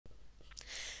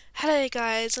Hello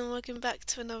guys and welcome back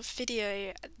to another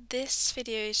video. This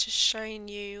video is just showing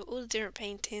you all the different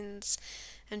paintings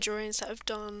and drawings that I've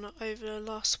done over the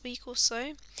last week or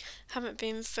so. Haven't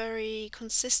been very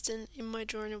consistent in my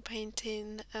drawing or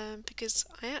painting because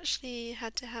I actually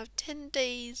had to have 10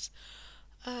 days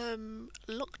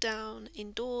lockdown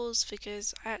indoors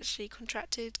because I actually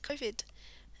contracted COVID.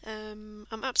 I'm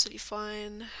absolutely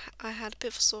fine. I had a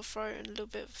bit of a sore throat and a little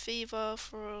bit of fever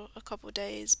for a couple of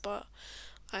days, but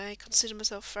I consider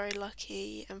myself very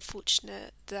lucky and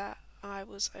fortunate that I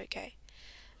was okay.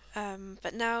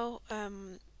 But now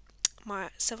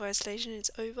my self-isolation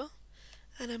is over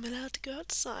and I'm allowed to go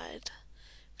outside,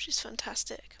 which is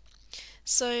fantastic.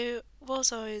 So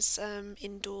whilst I was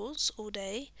indoors all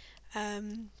day, I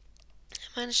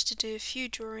managed to do a few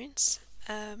drawings,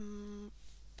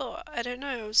 but I don't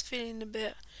know, I was feeling a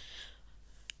bit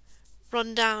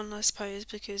run down, I suppose,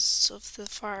 because of the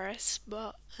virus,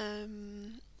 but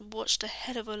watched a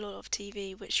hell of a lot of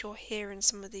TV, which you'll hear in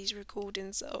some of these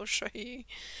recordings that I'll show you.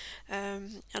 A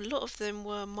lot of them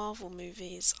were Marvel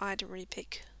movies. I didn't really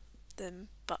pick them,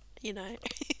 but you know.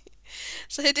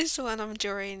 So this one I'm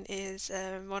drawing is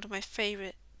one of my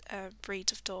favourite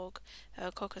breeds of dog,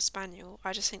 Cocker Spaniel.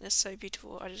 I just think they're so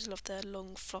beautiful. I just love their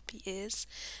long floppy ears,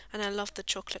 and I love the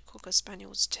chocolate Cocker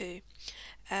Spaniels too.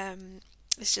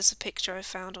 It's just a picture I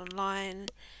found online,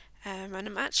 and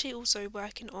I'm actually also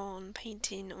working on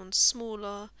painting on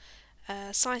smaller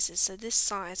sizes. So this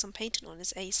size I'm painting on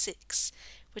is A6,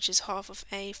 which is half of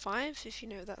A5, if you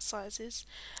know what that size is.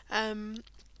 And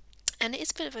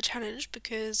it's a bit of a challenge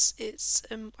because it's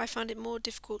I find it more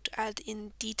difficult to add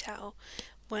in detail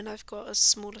when I've got a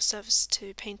smaller surface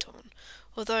to paint on.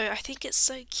 Although I think it's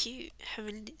so cute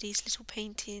having these little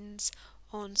paintings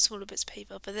on smaller bits of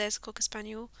paper. But there's a Cocker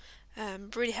Spaniel.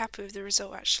 Really happy with the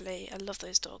result actually. I love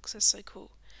those dogs, they're so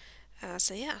cool.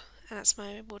 So yeah, and that's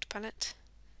my water palette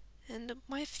and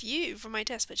my view from my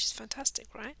desk, which is fantastic,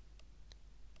 right?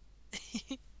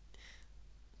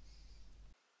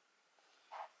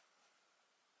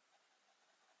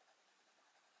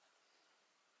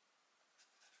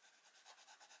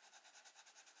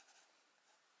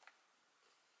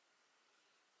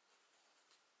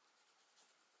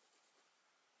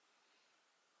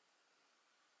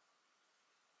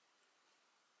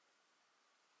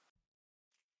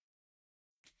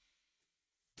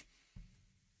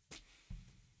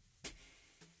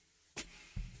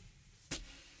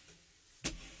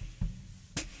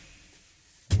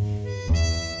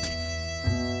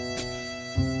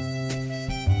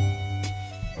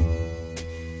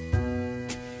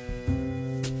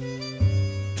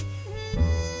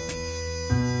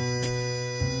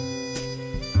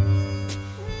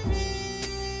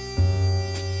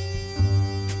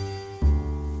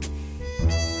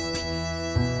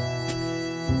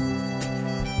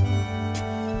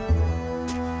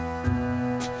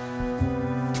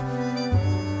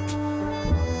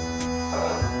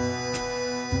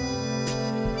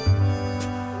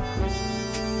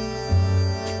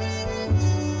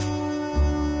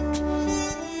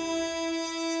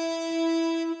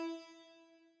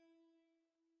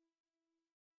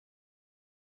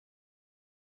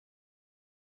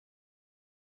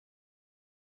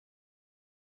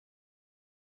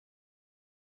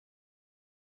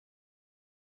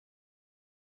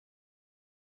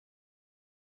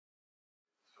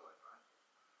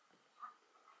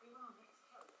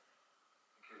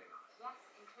 Yes,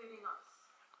 including us.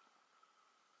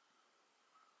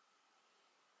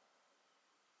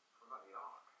 What about the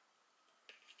Ark?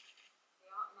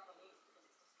 The Ark never leaves because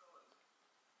it's destroyed.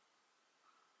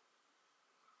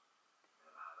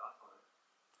 Never had up on it.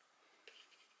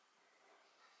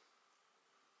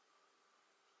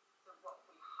 So what,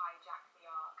 we hijack the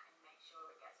Ark and make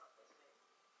sure it gets off this moon?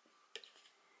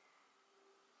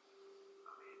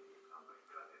 I mean, it sounds like a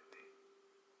good idea.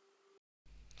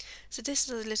 So this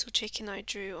is a little chicken I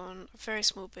drew on a very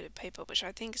small bit of paper, which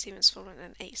I think is even smaller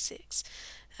than A6.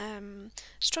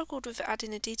 Struggled with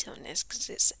adding a detail in this because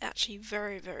it's actually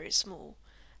very, very small.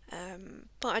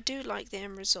 But I do like the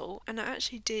end result, and I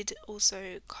actually did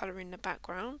also colour in the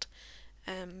background,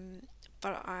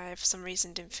 but I for some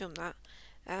reason didn't film that.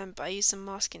 But I used some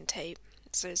masking tape,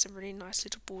 so it's a really nice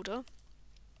little border.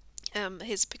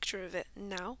 Here's a picture of it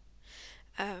now.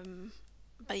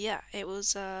 But yeah, it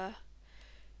was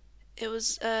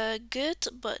good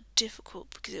but difficult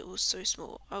because it was so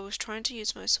small. I was trying to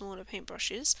use my smaller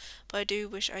paintbrushes, but I do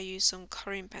wish I used some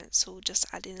colouring pencil just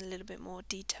to add in a little bit more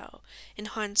detail. In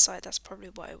hindsight, that's probably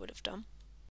what I would have done.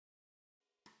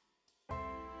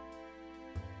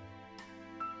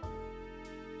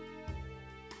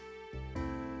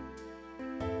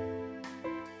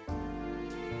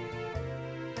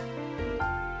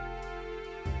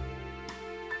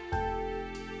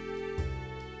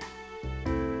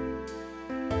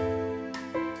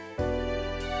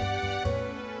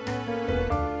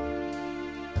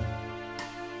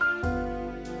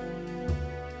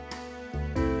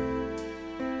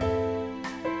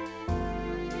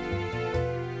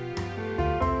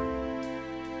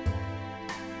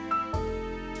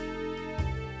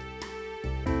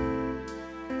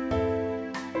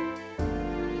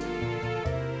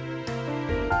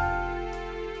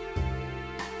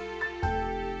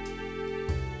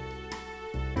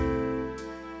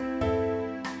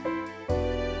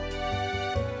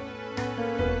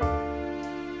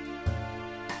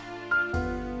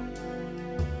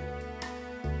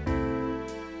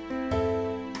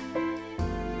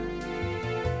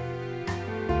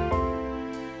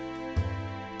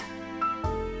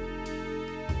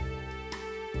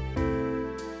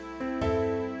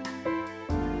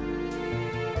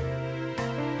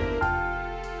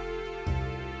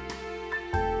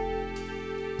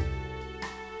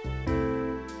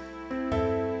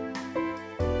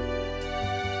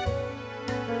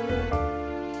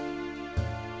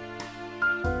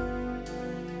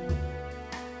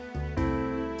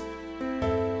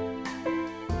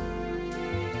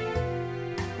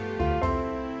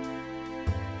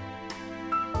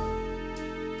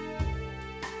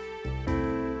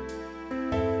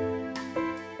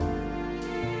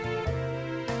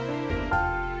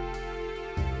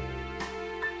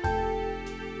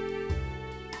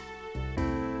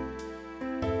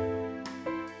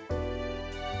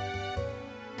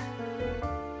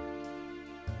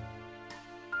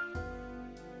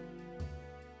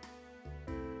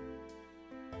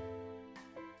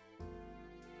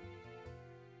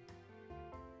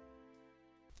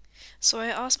 So I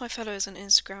asked my fellows on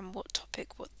Instagram what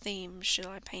topic, what theme should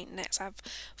I paint next. I have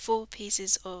 4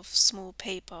 pieces of small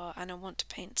paper and I want to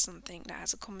paint something that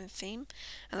has a common theme.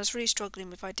 And I was really struggling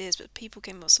with ideas, but people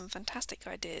came up with some fantastic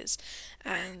ideas.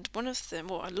 And one of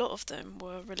them, or a lot of them,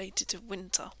 were related to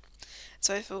winter.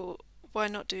 So I thought, why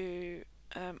not do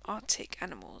Arctic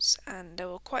animals? And there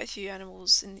were quite a few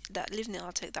animals that live in the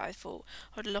Arctic that I thought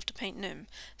I'd love to paint them.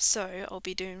 So I'll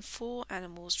be doing 4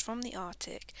 animals from the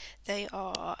Arctic. They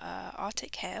are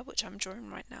Arctic hare, which I'm drawing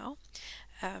right now,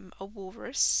 a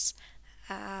walrus,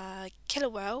 a killer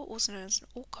whale, also known as an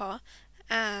orca,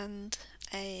 and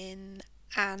an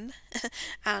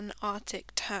an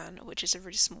Arctic tern, which is a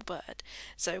really small bird.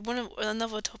 So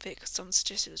another topic someone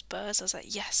suggested was birds. I was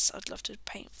like, yes, I'd love to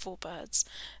paint 4 birds.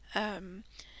 Um,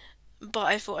 but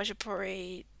I thought I should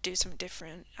probably do something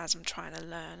different as I'm trying to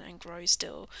learn and grow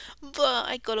still. But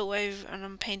I got away and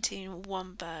I'm painting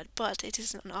 1 bird, but it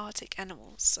is an Arctic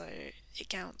animal, so it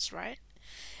counts, right?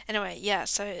 Anyway, yeah,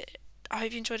 so I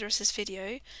hope you enjoyed the rest of this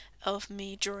video of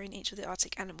me drawing each of the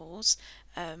Arctic animals.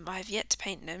 I have yet to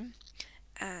paint them,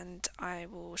 and I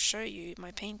will show you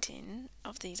my painting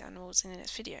of these animals in the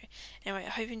next video. Anyway, I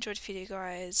hope you enjoyed the video,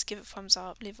 guys. Give it a thumbs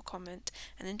up, leave a comment,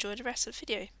 and enjoy the rest of the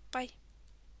video. Bye!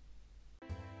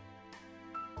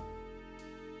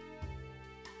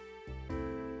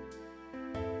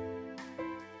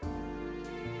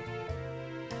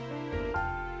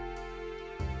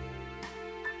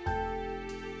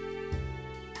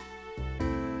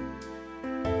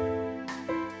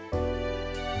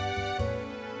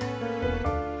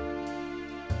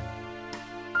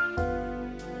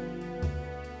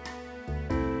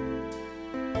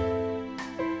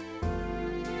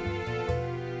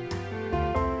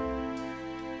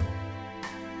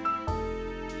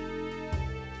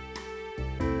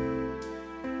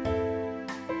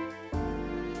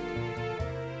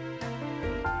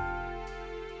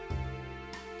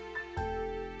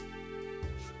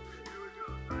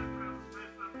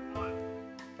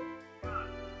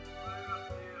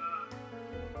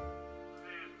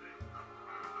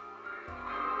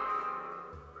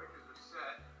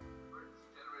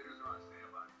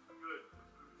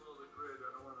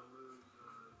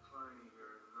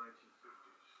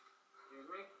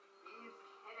 Anyway.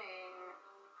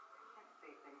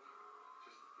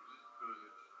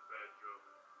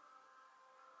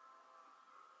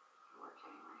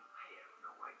 I have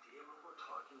no idea what we're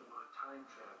talking about time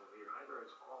travel here. Either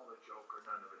it's all a joke or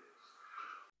none of